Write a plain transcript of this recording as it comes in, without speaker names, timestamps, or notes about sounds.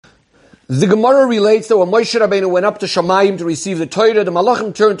The Gemara relates that when Moshe Rabbeinu went up to Shamayim to receive the Torah, the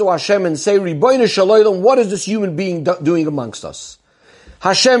Malachim turned to Hashem and say, Ribono Shel Olam, what is this human being doing amongst us?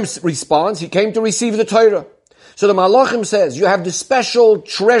 Hashem responds, he came to receive the Torah. So the Malachim says, you have this special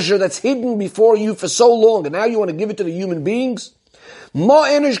treasure that's hidden before you for so long, and now you want to give it to the human beings?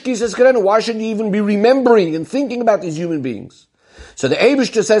 Why should you even be remembering and thinking about these human beings? So the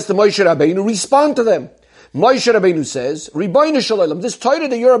Eibishter says to Moshe Rabbeinu, respond to them. Moshe Rabbeinu says, Ribono Shel Olam, this Torah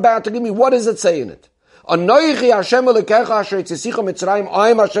that you're about to give me, what does it say in it? Anoichi Hashem Elokecha asher tzisicha Mitzrayim, I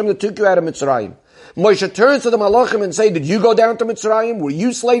am Hashem that took you out of Mitzrayim. Moshe turns to the Malachim and say, did you go down to Mitzrayim? Were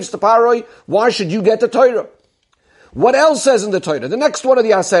you slaves to Paroi? Why should you get the Torah? What else says in the Torah? The next one of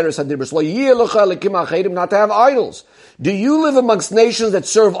the Aseres Hadibros, Lo yeh lecha elikim acherim, not to have idols. Do you live amongst nations that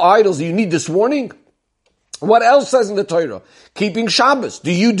serve idols? Do you need this warning? What else says in the Torah? Keeping Shabbos.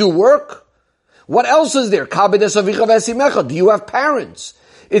 Do you do work? What else is there? Do you have parents?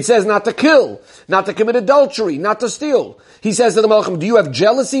 It says not to kill, not to commit adultery, not to steal. He says to the Malachim, do you have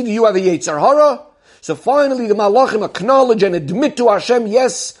jealousy? Do you have a Yetzer Hara? So finally the Malachim acknowledge and admit to Hashem,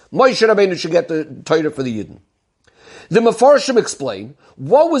 yes, Moshe Rabbeinu should get the Torah for the Yidden. The Mefarshim explain,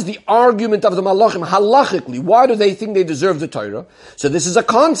 what was the argument of the Malachim halachically? Why do they think they deserve the Torah? So this is a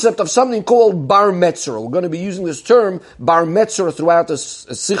concept of something called Bar Metzora. We're going to be using this term, Bar Metzora, throughout the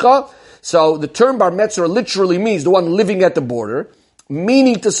Sikha. So the term Bar Metzora literally means the one living at the border,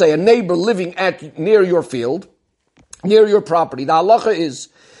 meaning to say a neighbor living near your field, near your property. The halacha is,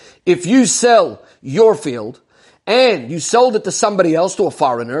 if you sell your field and you sold it to somebody else, to a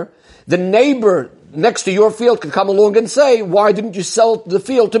foreigner, the neighbor next to your field could come along and say, why didn't you sell the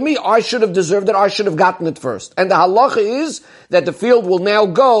field to me? I should have deserved it. I should have gotten it first. And the halacha is that the field will now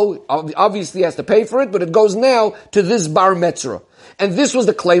go, obviously he has to pay for it, but it goes now to this Bar Metzora. And this was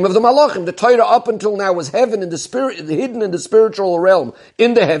the claim of the Malachim. The Torah up until now was heaven in the spirit, hidden in the spiritual realm,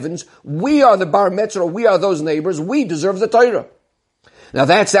 in the heavens. We are the Bar Metzora. We are those neighbors. We deserve the Torah. Now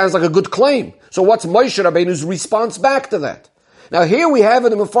that sounds like a good claim. So what's Moshe Rabbeinu's response back to that? Now here we have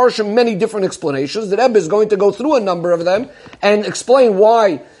in the Mefarshim many different explanations. The Rebbe is going to go through a number of them and explain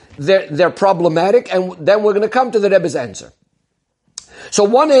why they're problematic, and then we're going to come to the Rebbe's answer. So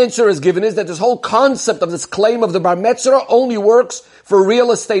one answer is given is that this whole concept of this claim of the Bar Metzora only works for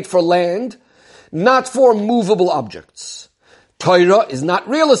real estate, for land, not for movable objects. Torah is not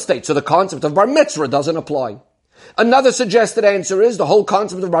real estate, so the concept of Bar Metzora doesn't apply. Another suggested answer is the whole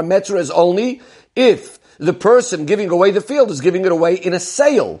concept of Bar Metzora is only if the person giving away the field is giving it away in a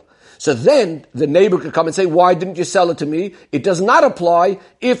sale. So then the neighbor could come and say, why didn't you sell it to me? It does not apply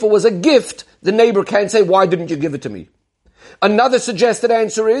if it was a gift. The neighbor can't say, why didn't you give it to me? Another suggested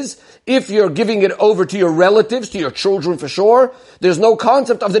answer is, if you're giving it over to your relatives, to your children for sure, there's no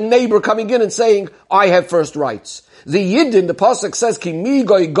concept of the neighbor coming in and saying, I have first rights. The Yidden, the Pasuk says, Ki mi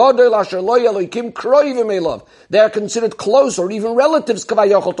goy godol asher lo Elokim kroivim elav. They are considered close or even relatives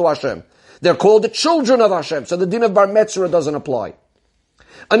kavayachol to Hashem. They're called the children of Hashem, so the din of Bar Metzora doesn't apply.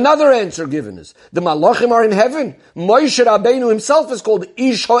 Another answer given is, the Malachim are in heaven. Moshe Rabbeinu himself is called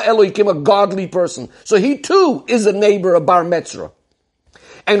Ish HaElokim, a godly person. So he too is a neighbor of Bar Metzora.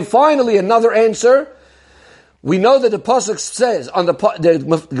 And finally, another answer, we know that the Pasuk says,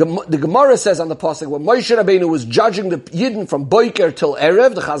 the Gemara says on the Pasuk, when Moshe Rabbeinu was judging the Yidden from Boiker till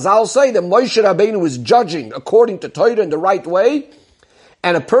Erev, the Chazal say that Moshe Rabbeinu was judging according to Torah in the right way,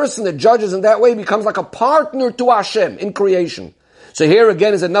 and a person that judges in that way becomes like a partner to Hashem in creation. So here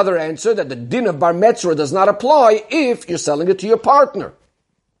again is another answer that the din of Bar Metzora does not apply if you're selling it to your partner.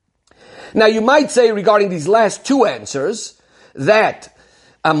 Now you might say regarding these last two answers that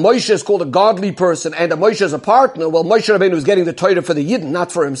a Moshe is called a godly person and a Moshe is a partner. Well, Moshe Rabbeinu is getting the Torah for the Yidden,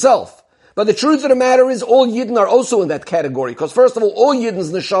 not for himself. But the truth of the matter is all Yidden are also in that category, because first of all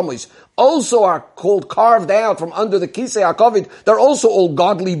Yidden's neshamas also are called carved out from under the Kisei HaKavod. They're also all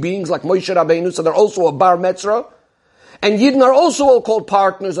godly beings like Moshe Rabbeinu, so they're also a Bar Metzora. And Yidden are also all called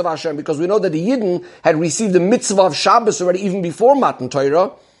partners of Hashem, because we know that the Yidden had received the mitzvah of Shabbos already even before Matan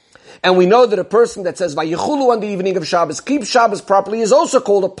Torah. And we know that a person that says Vayichulu on the evening of Shabbos, keeps Shabbos properly, is also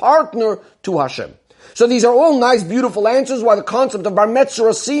called a partner to Hashem. So these are all nice, beautiful answers why the concept of Bar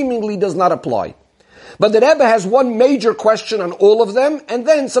Metzora seemingly does not apply. But the Rebbe has one major question on all of them, and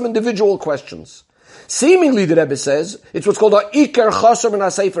then some individual questions. Seemingly, the Rebbe says, it's what's called a Iker Chaser Ben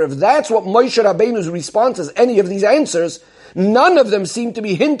HaSefer. If that's what Moshe Rabbeinu's response is, any of these answers, none of them seem to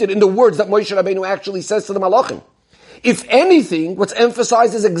be hinted in the words that Moshe Rabbeinu actually says to the Malachim. If anything, what's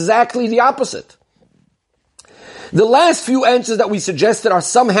emphasized is exactly the opposite. The last few answers that we suggested are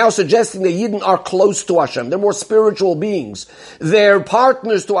somehow suggesting that Yidden are close to Hashem. They're more spiritual beings. They're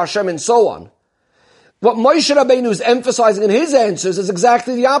partners to Hashem and so on. What Moshe Rabbeinu is emphasizing in his answers is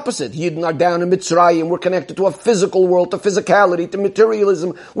exactly the opposite. Yidden are down in Mitzrayim. We're connected to a physical world, to physicality, to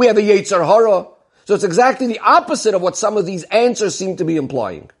materialism. We have a Yetzer Hara. So it's exactly the opposite of what some of these answers seem to be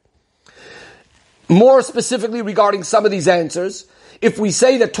implying. More specifically regarding some of these answers, if we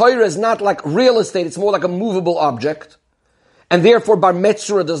say that Torah is not like real estate, it's more like a movable object, and therefore Bar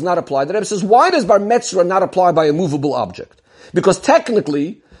Metzora does not apply. The Rebbe says, why does Bar Metzora not apply by a movable object? Because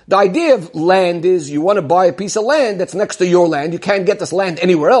technically, the idea of land is you want to buy a piece of land that's next to your land. You can't get this land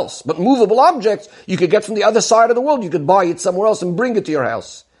anywhere else. But movable objects, you could get from the other side of the world. You could buy it somewhere else and bring it to your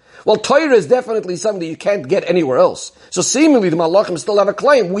house. Well, Torah is definitely something that you can't get anywhere else. So seemingly the Malachim still have a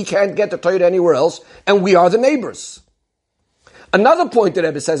claim. We can't get the Torah anywhere else, and we are the neighbors. Another point that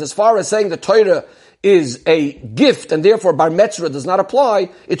Rebbe says, as far as saying that Torah is a gift and therefore Bar Metzora does not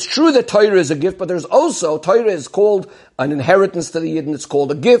apply, it's true that Torah is a gift, but there's also, Torah is called an inheritance to the Yidden, it's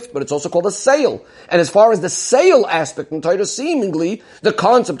called a gift, but it's also called a sale. And as far as the sale aspect in Torah, seemingly, the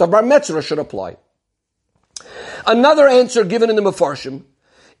concept of Bar Metzora should apply. Another answer given in the Mefarshim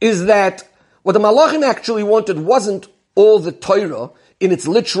is that what the Malachim actually wanted wasn't all the Torah in its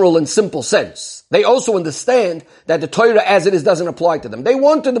literal and simple sense. They also understand that the Torah as it is doesn't apply to them. They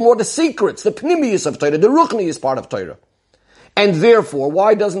wanted more the secrets, the pnimius of Torah, the ruchnius part of Torah. And therefore,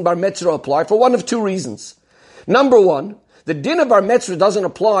 why doesn't Bar Metzora apply? For one of two reasons. Number one, the din of Bar Metzora doesn't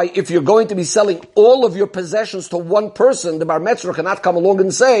apply if you're going to be selling all of your possessions to one person. The Bar Metzora cannot come along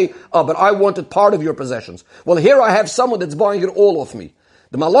and say, oh, but I wanted part of your possessions. Well, here I have someone that's buying it all off me.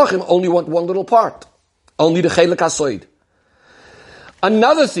 The Malachim only want one little part. Only the Chelek HaSoid.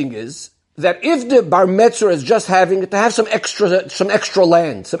 Another thing is that if the Bar Metzora is just having to have some extra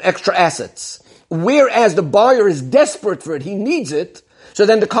land, some extra assets, whereas the buyer is desperate for it, he needs it, so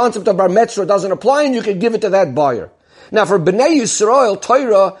then the concept of Bar Metzora doesn't apply and you can give it to that buyer. Now for Bnei Yisrael,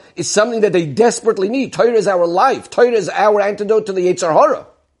 Torah is something that they desperately need. Torah is our life. Torah is our antidote to the Yetzer Hara.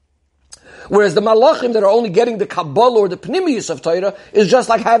 Whereas the Malachim that are only getting the Kabbalah or the Pnimius of Torah is just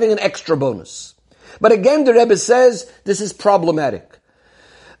like having an extra bonus. But again, the Rebbe says this is problematic.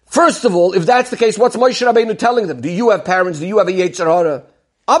 First of all, if that's the case, what's Moshe Rabbeinu telling them? Do you have parents? Do you have a Yetzer Hara?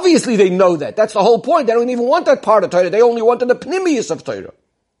 Obviously they know that. That's the whole point. They don't even want that part of Torah. They only wanted the Pnimius of Torah.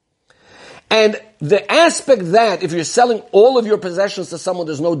 And the aspect that if you're selling all of your possessions to someone,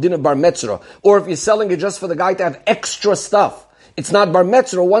 there's no din of Bar Metzora, or if you're selling it just for the guy to have extra stuff, it's not Bar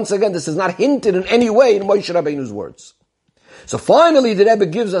Metzora. Once again, this is not hinted in any way in Moshe Rabbeinu's words. So finally, the Rebbe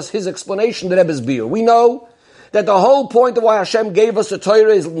gives us his explanation, the Rebbe's beer. We know that the whole point of why Hashem gave us the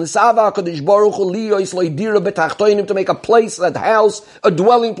Torah is Nisava HaKadosh Baruch Hu Liyos Lo'idira B'tachtoinim, to make a place, a house, a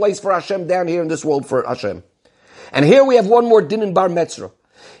dwelling place for Hashem down here in this world for Hashem. And here we have one more din in Bar Metzora.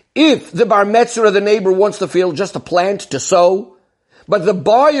 If the Bar Metzora, the neighbor, wants the field just to plant, to sow, but the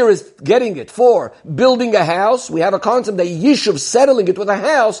buyer is getting it for building a house, we have a concept that Yishuv, settling it with a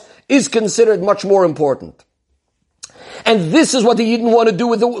house, is considered much more important. And this is what the Yidden want to do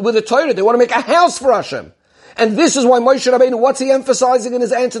with the Torah. They want to make a house for Hashem. And this is why Moshe Rabbeinu, what's he emphasizing in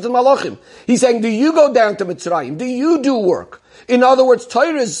his answer to Malachim? He's saying, do you go down to Mitzrayim? Do you do work? In other words,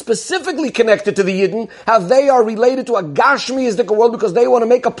 Torah is specifically connected to the Yidden, how they are related to a Gashmiistic world because they want to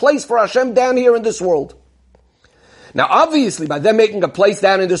make a place for Hashem down here in this world. Now obviously, by them making a place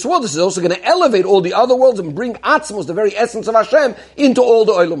down in this world, this is also going to elevate all the other worlds and bring Atzmos, the very essence of Hashem, into all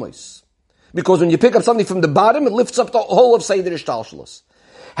the Olamos. Because when you pick up something from the bottom, it lifts up the whole of Seder Ishtalshalos.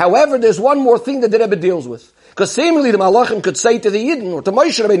 However, there's one more thing that the Rebbe deals with. Because seemingly the Malachim could say to the Yidden, or to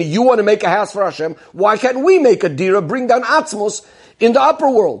Moshe Rabbeinu, you want to make a house for Hashem, why can't we make a dira, bring down Atzmos in the upper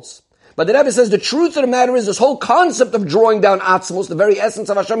worlds? But the Rebbe says the truth of the matter is this whole concept of drawing down Atzmos, the very essence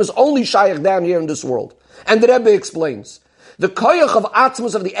of Hashem, is only shaykh down here in this world. And the Rebbe explains, the koyach of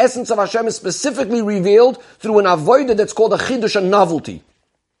Atzmos, of the essence of Hashem, is specifically revealed through an avodah that's called a chidush, a novelty.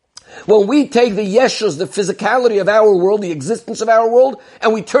 When we take the yeshus, the physicality of our world, the existence of our world,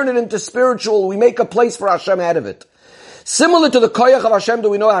 and we turn it into spiritual, we make a place for Hashem out of it. Similar to the koyach of Hashem, do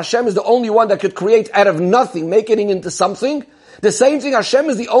we know Hashem is the only one that could create out of nothing, make it into something? The same thing, Hashem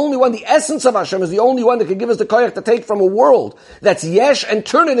is the only one, the essence of Hashem is the only one that can give us the koyach to take from a world that's yesh and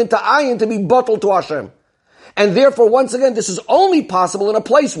turn it into ayin to be bottled to Hashem. And therefore, once again, this is only possible in a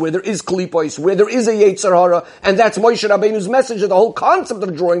place where there is klipos, where there is a Yetzer Hara, and that's Moshe Rabbeinu's message that the whole concept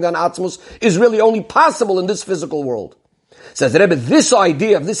of drawing down Atzmos is really only possible in this physical world. Says the Rebbe, this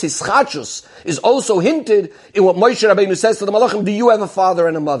idea of this hischachus is also hinted in what Moshe Rabbeinu says to the Malachim, do you have a father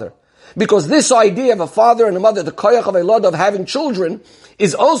and a mother? Because this idea of a father and a mother, the koyach of Elad, of having children,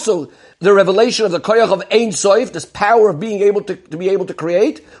 is also the revelation of the koyach of Ein Sof, this power of being able to be able to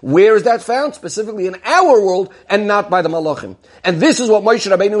create. Where is that found? Specifically in our world, and not by the Malachim. And this is what Moshe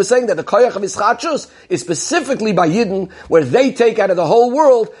Rabbeinu was saying, that the koyach of Ischachus is specifically by Yidden, where they take out of the whole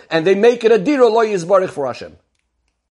world, and they make it a dira lo yizbarich for Hashem.